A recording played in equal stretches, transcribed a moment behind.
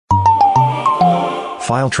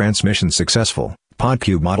File transmission successful.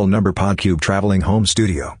 PodCube model number PodCube traveling home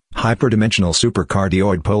studio. Hyperdimensional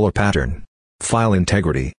supercardioid polar pattern. File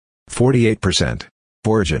integrity. 48%.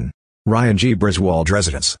 Origin. Ryan G. Griswold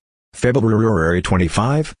residence. February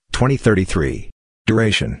 25, 2033.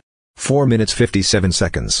 Duration. 4 minutes 57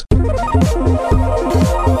 seconds. Hey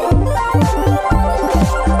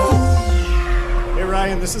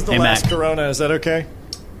Ryan, this is the last Matt. Corona. Is that okay?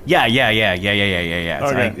 Yeah.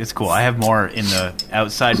 Okay. It's cool. I have more in the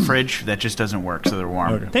outside fridge that just doesn't work, so they're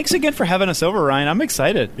warm. Okay. Thanks again for having us over, Ryan. I'm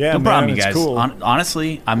excited. Yeah, No problem, you it's guys. Cool.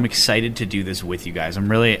 Honestly, I'm excited to do this with you guys.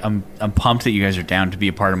 I'm pumped that you guys are down to be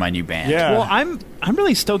a part of my new band. Yeah. Well, I'm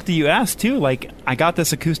really stoked that you asked too. Like, I got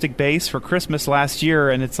this acoustic bass for Christmas last year,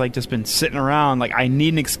 and it's like just been sitting around. Like, I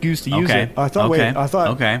need an excuse to use Okay. it. I thought.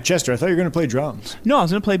 Okay. Wait. Chester, I thought you were going to play drums. No, I was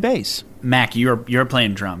gonna play bass. Mac, you're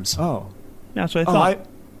playing drums. Oh. That's what I thought.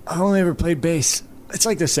 I only ever played bass. It's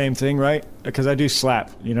like the same thing, right? Because I do slap.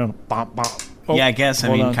 Bop bop. Oh, Yeah, I guess. I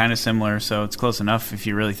hold mean, on. kind of similar, so it's close enough if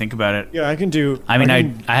you really think about it. Yeah, I can do. I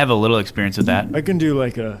have a little experience with that. I can do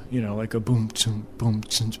like a boom, boom, boom,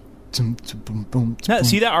 boom, boom, boom.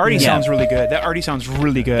 See, that already Yeah. sounds really good. That already sounds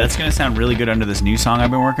really good. That's gonna sound really good under this new song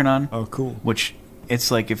I've been working on. Oh, cool. Which it's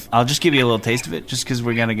like if I'll just give you a little taste of it, just because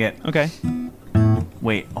we're gonna get. okay.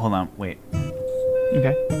 Wait, hold on. Wait.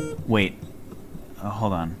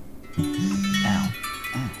 Hold on. Ow.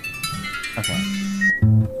 Oh. Okay.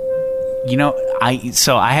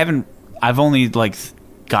 I've only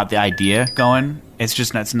got the idea going.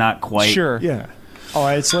 It's not quite. Sure. Yeah. Oh,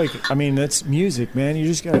 it's like, that's music, man. You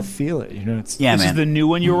just gotta feel it. It's Yeah, This man. is the new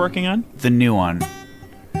one you were working on. The new one.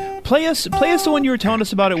 Play us the one you were telling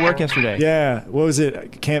us about at work yesterday. Yeah. What was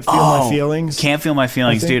it? Can't feel my feelings. Can't feel my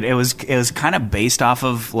feelings, I think- dude. It was kind of based off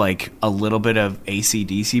of like a little bit of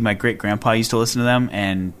AC/DC. My great grandpa used to listen to them,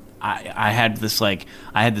 and I had this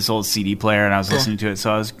old CD player, and I was listening to it.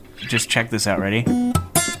 So I was just check this out. Ready?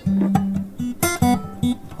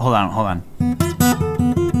 Hold on.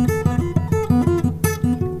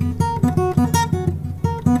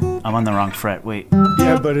 I'm on the wrong fret. Wait.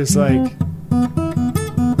 Yeah, but it's like.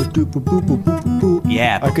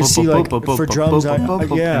 Yeah. I could see, like, for drums, yeah. And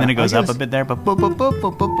then it goes I up a guess- bit there.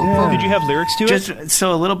 Yeah. Did you have lyrics to it? Just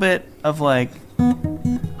so a little bit of like,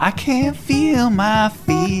 I can't feel my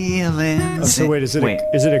feelings. Oh, so wait, is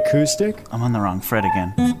it acoustic? I'm on the wrong fret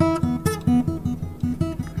again.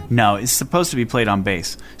 No, it's supposed to be played on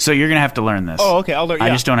bass. So you're gonna have to learn this. Oh, okay. I'll learn. I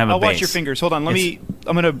yeah. just don't have a I'll bass. watch your fingers. Hold on. I'm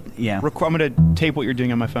gonna Yeah. I'm gonna tape what you're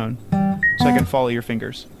doing on my phone, so I can follow your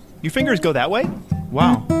fingers. Your fingers go that way?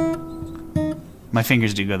 Wow. My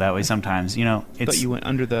fingers do go that way sometimes. It's. But you went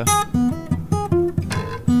under the.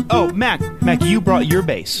 Oh, Mac, you brought your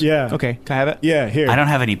bass. Yeah. Okay, can I have it? Yeah, here. I don't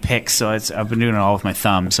have any picks, so I've been doing it all with my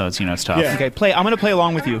thumb, so it's it's tough. Yeah. Okay, play. I'm gonna play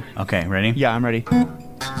along with you. Okay, ready? Yeah, I'm ready.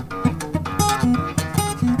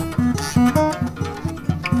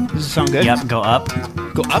 Does it sound good? Yep. Go up.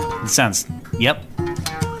 Go up. It sounds. Yep.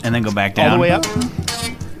 And then go back down. All the way up.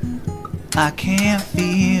 I can't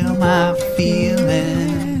feel my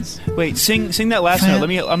feelings. Wait, sing that last note.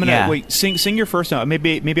 I'm gonna Yeah. wait. Sing your first note.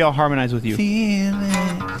 Maybe I'll harmonize with you.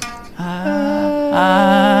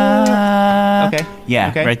 Okay. Yeah,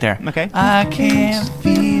 Okay. right there. Okay. I can't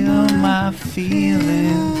feel my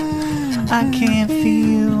feelings. I can't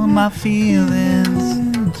feel my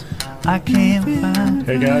feelings. I can't find.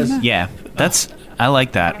 Hey guys, Yeah, I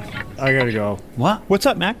like that. I gotta go. What? What's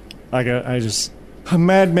up, Mac? I'm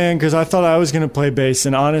mad, man, because I thought I was gonna play bass,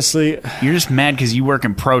 and honestly, You're just mad because you work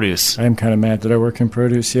in produce. I am kind of mad that I work in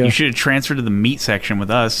produce. Yeah, You should have transferred to the meat section with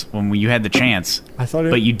us when you had the chance. I thought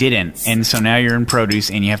But you didn't, and so now you're in produce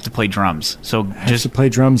and you have to play drums. So I have just to play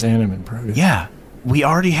drums and I'm in produce. yeah, we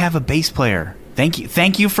already have a bass player.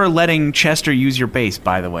 Thank you for letting Chester use your bass,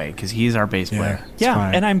 by the way, because he's our bass player. It's Yeah,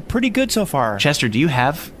 fine. and I'm pretty good so far. Chester, do you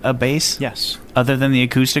have a bass? Yes. Other than the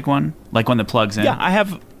acoustic one, like one that plugs in. Yeah,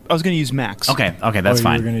 I was gonna use Mac's. Okay, that's you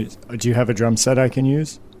fine. were do you have a drum set I can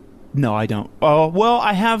use? No, I don't. Oh, well,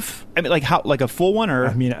 I have. I mean, like a full one,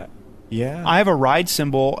 or Yeah. I have a ride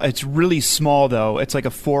cymbal. It's really small though. It's like a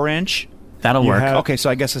 4-inch. That'll You work. have- Okay, so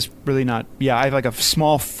I guess it's really not. Yeah, I have like a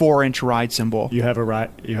small 4-inch ride cymbal. You have a ride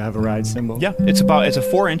cymbal. Yeah, it's a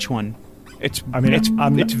 4-inch one. It's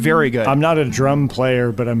it's very good. I'm not a drum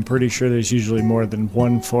player, but I'm pretty sure there's usually more than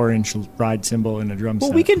one 4-inch ride cymbal in a drum well,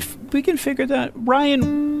 set. we can figure that.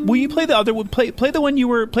 Ryan, will you play the other? Play the one you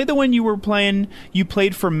were playing. You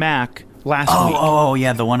played for Mac last week. Oh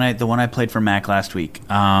yeah, the one I played for Mac last week.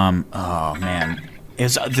 Oh man,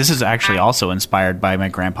 this is actually also inspired by my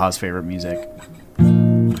grandpa's favorite music.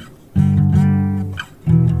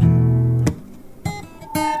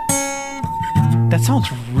 That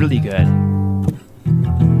sounds really good.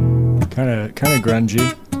 Kind of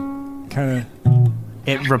grungy. Kind of.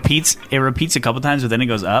 It repeats a couple times, but then it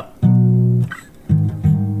goes up.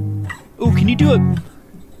 Ooh, can you do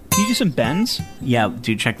some bends? Yeah,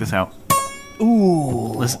 dude, check this out.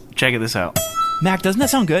 Ooh. Check this out. Mac, doesn't that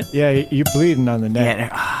sound good? Yeah, you're bleeding on the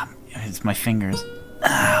neck. Yeah, it's my fingers.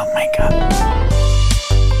 Oh my god.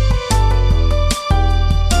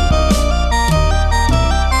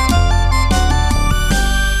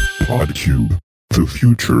 PodCube. The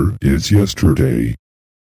future is yesterday.